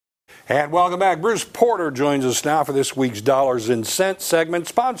And welcome back. Bruce Porter joins us now for this week's Dollars and Cents segment,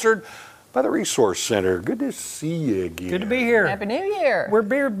 sponsored by the Resource Center. Good to see you again. Good to be here. Happy New Year. We're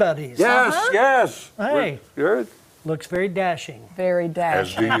beard buddies. Yes, yes. Hey. Good. Looks very dashing. Very As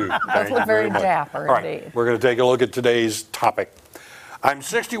dashing. do you. Both Thank look you very much. dapper All right, indeed. we're going to take a look at today's topic. I'm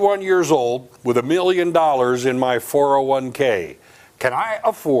 61 years old with $1 million in my 401k. Can I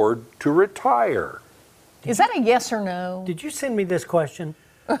afford to retire? Is that a yes or no? Did you send me this question?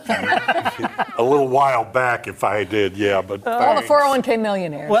 A little while back, if I did, yeah, but All the thanks. 401k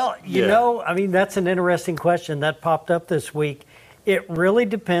millionaires. Well, you Yeah. know, I mean, that's an interesting question that popped up this week. It really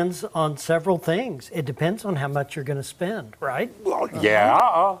depends on several things. It depends on how much you're going to spend, right? Well,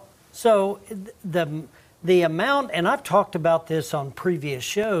 yeah. So the amount, and I've talked about this on previous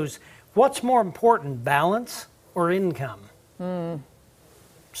shows, what's more important, balance or income?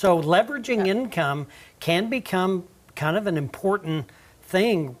 So leveraging income can become kind of an important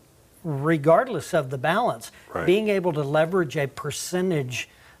thing regardless of the balance. Right. Being able to leverage a percentage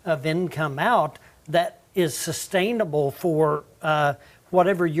of income out that is sustainable for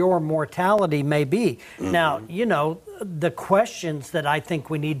whatever your mortality may be. Now, you know, the questions that I think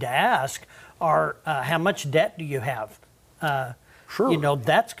we need to ask are how much debt do you have? Sure. You know,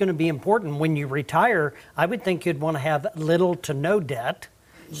 that's going to be important. When you retire, I would think you'd want to have little to no debt.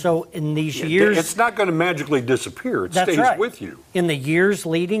 So in these years... It's not going to magically disappear. It That's stays right. with you. In the years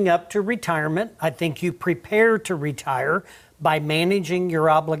leading up to retirement, I think you prepare to retire by managing your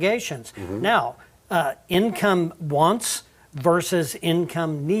obligations. Now, income wants versus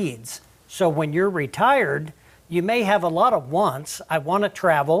income needs. So when you're retired, you may have a lot of wants. I want to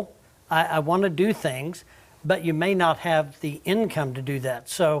travel. I want to do things, but you may not have the income to do that.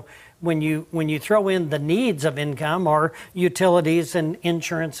 So when you throw in the needs of income or utilities and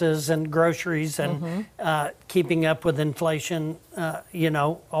insurances and groceries and keeping up with inflation, you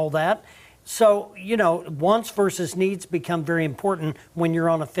know, all that. So, you know, wants versus needs become very important when you're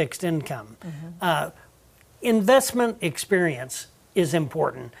on a fixed income. Investment experience is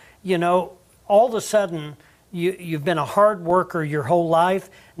important. You know, all of a sudden, you've been a hard worker your whole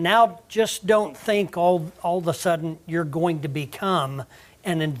life. Now, just don't think all of a sudden you're going to become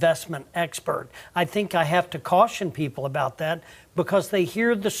an investment expert. I think I have to caution people about that because they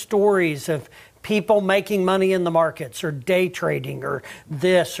hear the stories of people making money in the markets or day trading or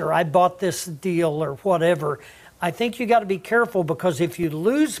this or I bought this deal or whatever. I think you got to be careful because if you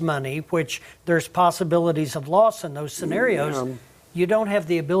lose money, which there's possibilities of loss in those scenarios, you don't have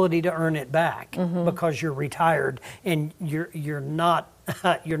the ability to earn it back because you're retired and you're not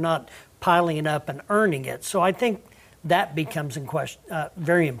you're not piling it up and earning it. So I think that becomes in question,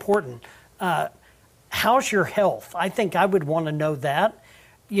 very important. How's your health? I think I would want to know that.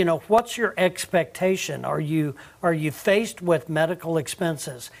 You know, what's your expectation? Are you faced with medical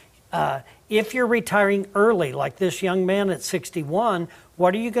expenses? If you're retiring early, like this young man at 61,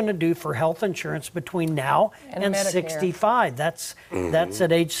 what are you going to do for health insurance between now and Medicare. 65? That's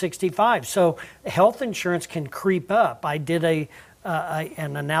at age 65. So health insurance can creep up. I did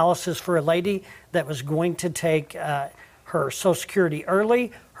an analysis for a lady that was going to take her Social Security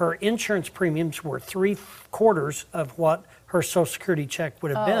early. Her insurance premiums were 3/4 of what her Social Security check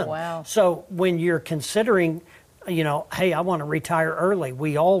would have been. Wow. So when you're considering, you know, hey, I want to retire early,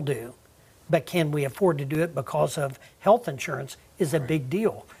 we all do, but can we afford to do it because of health insurance is a big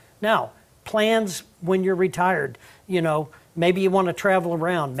deal. Now, plans when you're retired, you know, maybe you want to travel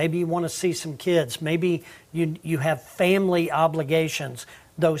around, maybe you want to see some kids, maybe you have family obligations.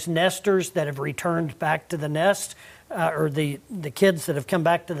 Those nesters that have returned back to the nest, or the kids that have come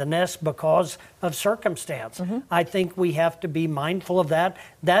back to the nest because of circumstance. I think we have to be mindful of that.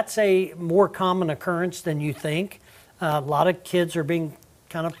 That's a more common occurrence than you think. A lot of kids are being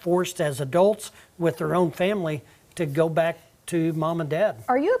kind of forced as adults with their own family to go back to mom and dad.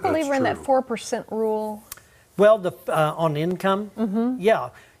 Are you a believer in that true. 4% rule? Well, on income, yeah.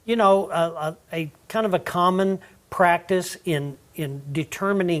 You know, a kind of a common practice in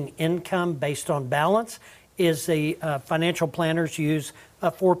determining income based on balance is the financial planners use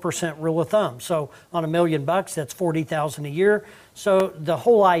a 4% rule of thumb. So on $1 million, that's $40,000 a year. So the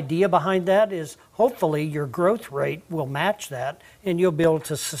whole idea behind that is hopefully your growth rate will match that and you'll be able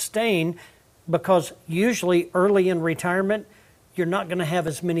to sustain, because usually early in retirement, you're not going to have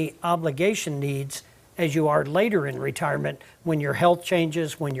as many obligation needs as you are later in retirement when your health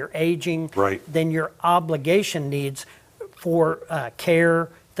changes, when you're aging. Right. Then your obligation needs for care,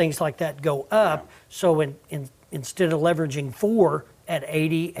 things like that go up. So instead of leveraging 4 at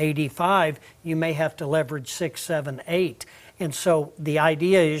 80, 85, you may have to leverage 6, 7, 8. And so the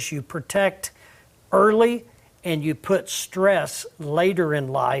idea is you protect early and you put stress later in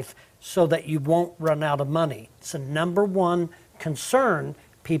life so that you won't run out of money. It's the number one concern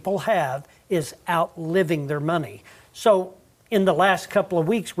people have is outliving their money. So in the last couple of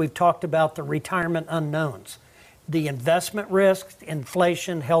weeks, we've talked about the retirement unknowns, the investment risk,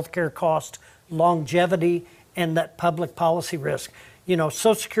 inflation, healthcare costs, longevity, and that public policy risk. You know,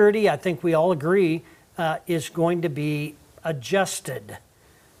 Social Security, I think we all agree, is going to be adjusted.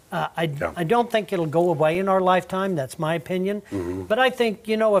 I don't think it'll go away in our lifetime. That's my opinion. But I think,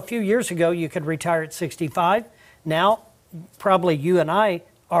 you know, a few years ago, you could retire at 65. Now, probably you and I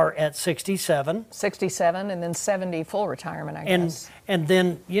are at 67. 67 and then 70 full retirement, I guess. And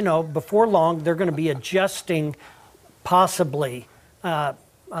then, you know, before long, they're going to be adjusting possibly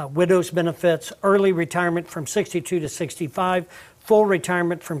widow's benefits, early retirement from 62 to 65, full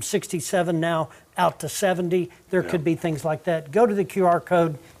retirement from 67 now out to 70. There could be things like that. Go to the QR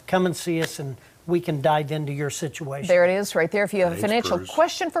code, come and see us, and we can dive into your situation. There it is right there. If you have a Thanks, financial Bruce.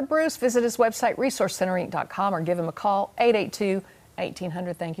 question for Bruce, visit his website, resourcecenterinc.com, or give him a call,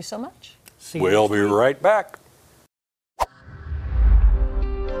 882-1800. Thank you so much. See you We'll next be week. right back.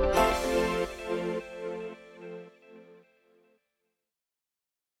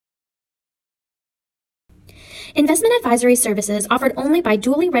 Investment advisory services offered only by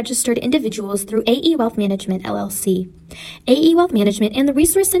duly registered individuals through AE Wealth Management, LLC. AE Wealth Management and the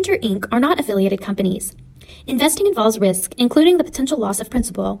Resource Center, Inc. are not affiliated companies. Investing involves risk, including the potential loss of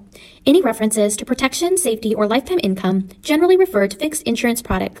principal. Any references to protection, safety, or lifetime income generally refer to fixed insurance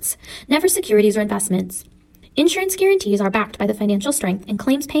products, never securities or investments. Insurance guarantees are backed by the financial strength and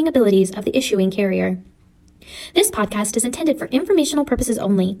claims-paying abilities of the issuing carrier. This podcast is intended for informational purposes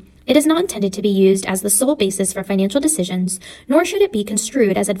only. It is not intended to be used as the sole basis for financial decisions, nor should it be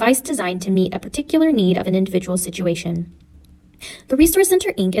construed as advice designed to meet a particular need of an individual situation. The Resource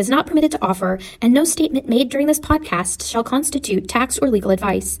Center, Inc. is not permitted to offer, and no statement made during this podcast shall constitute tax or legal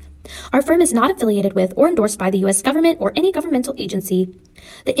advice. Our firm is not affiliated with or endorsed by the U.S. government or any governmental agency.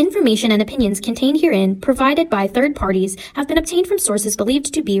 The information and opinions contained herein, provided by third parties, have been obtained from sources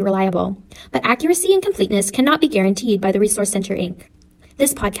believed to be reliable, but accuracy and completeness cannot be guaranteed by the Resource Center, Inc.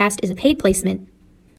 This podcast is a paid placement.